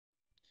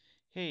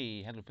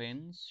Hey, hello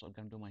friends,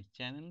 welcome to my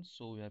channel.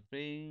 So we are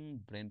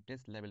playing brain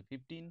test level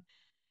 15.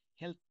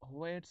 Help,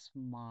 where's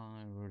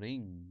my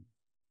ring?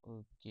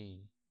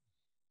 Okay,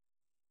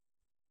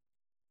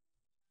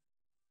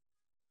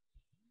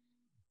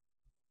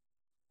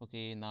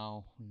 okay,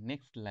 now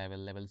next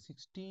level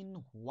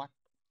 16. What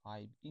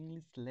five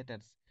English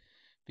letters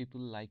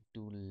people like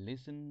to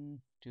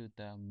listen to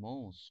the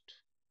most?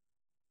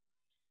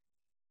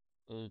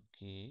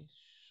 Okay,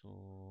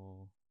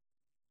 so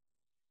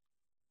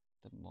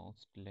the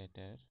most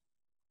letter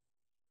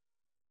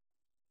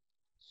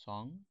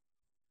song.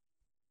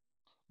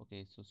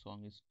 Okay, so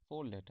song is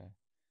four letter.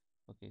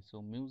 Okay,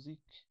 so music.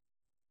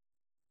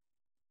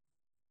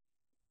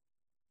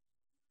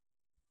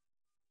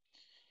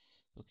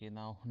 Okay,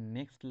 now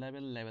next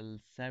level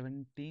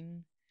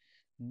 17.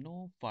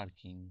 No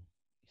parking.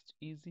 It's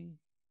easy.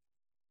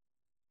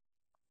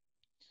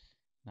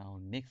 Now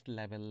next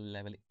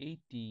level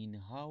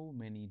 18. How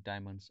many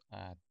diamonds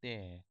are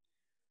there?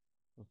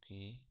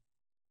 Okay.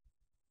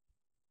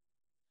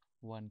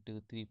 1,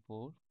 2, 3,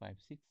 4, 5,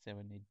 6,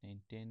 7, 8, 9,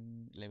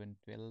 10, 11,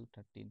 12,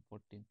 13,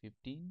 14,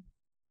 15.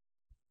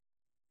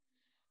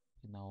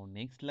 Now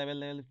next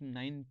level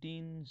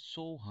 19.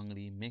 So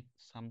hungry. Make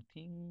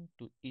something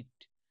to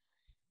eat.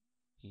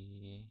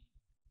 Okay.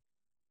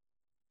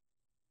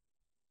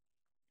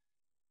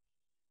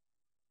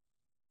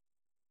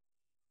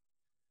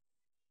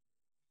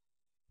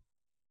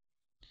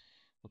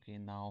 Okay,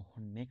 now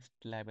next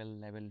level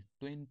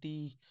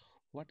 20.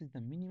 What is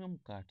the minimum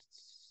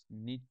cuts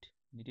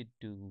needed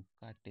to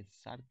cut a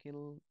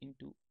circle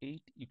into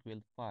 8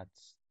 equal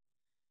parts?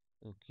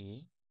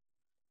 Okay,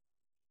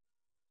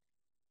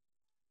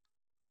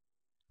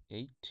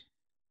 8,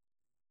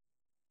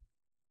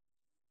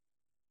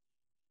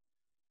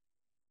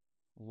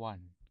 1.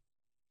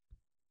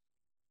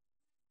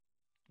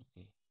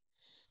 Okay,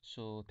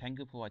 so thank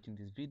you for watching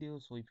this video.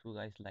 So if you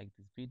guys like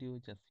this video,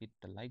 just hit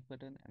the like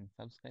button and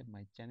subscribe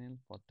my channel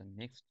for the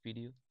next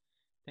video.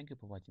 Thank you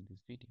for watching this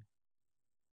video.